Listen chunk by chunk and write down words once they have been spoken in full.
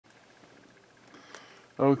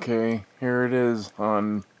Okay, here it is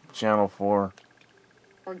on Channel 4.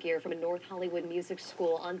 Gear from a North Hollywood music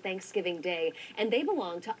school on Thanksgiving Day, and they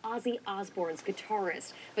belong to Ozzy Osbourne's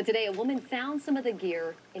guitarist. But today, a woman found some of the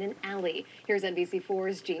gear in an alley. Here's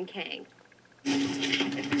NBC4's Gene Kang.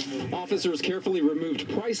 Officers carefully removed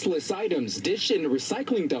priceless items dished in a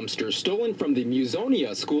recycling dumpster stolen from the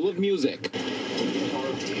Musonia School of Music.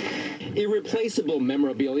 Irreplaceable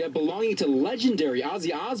memorabilia belonging to legendary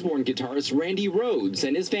Ozzy Osbourne guitarist Randy Rhoads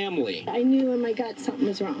and his family. I knew in my gut something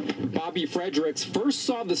was wrong. Bobby Fredericks first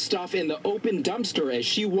saw the stuff in the open dumpster as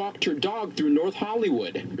she walked her dog through North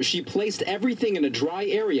Hollywood. She placed everything in a dry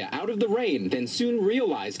area out of the rain, then soon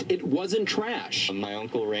realized it wasn't trash. My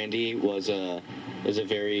uncle Randy is a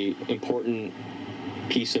very important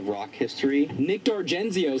piece of rock history. Nick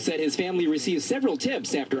D'Argenzio said his family received several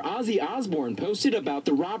tips after Ozzy Osbourne posted about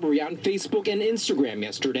the robbery on Facebook and Instagram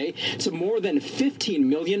yesterday to more than 15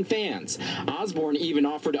 million fans. Osbourne even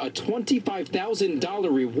offered a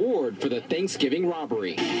 $25,000 reward for the Thanksgiving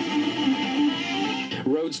robbery.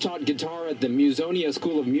 Rhoads taught guitar at the Musonia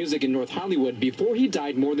School of Music in North Hollywood before he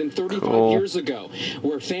died more than 35 years ago,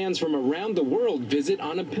 where fans from around the world visit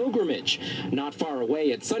on a pilgrimage. Not far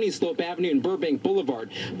away at Sunny Slope Avenue and Burbank Boulevard,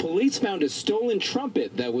 police found a stolen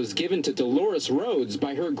trumpet that was given to Delores Rhoads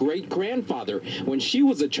by her great-grandfather when she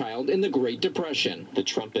was a child in the Great Depression. The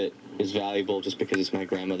trumpet is valuable just because it's my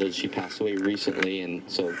grandmother's. She passed away recently, and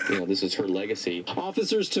so, this is her legacy.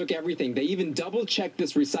 Officers took everything. They even double-checked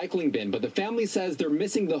this recycling bin, but the family says they're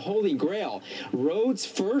missing the Holy Grail, Rhoads'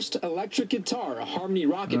 first electric guitar, a Harmony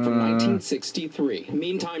Rocket from 1963.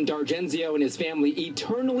 Meantime, D'Argenzio and his family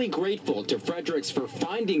eternally grateful to Fredericks for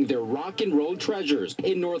finding their rock and roll treasures.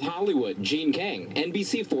 In North Hollywood, Gene Kang,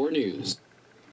 NBC4 News.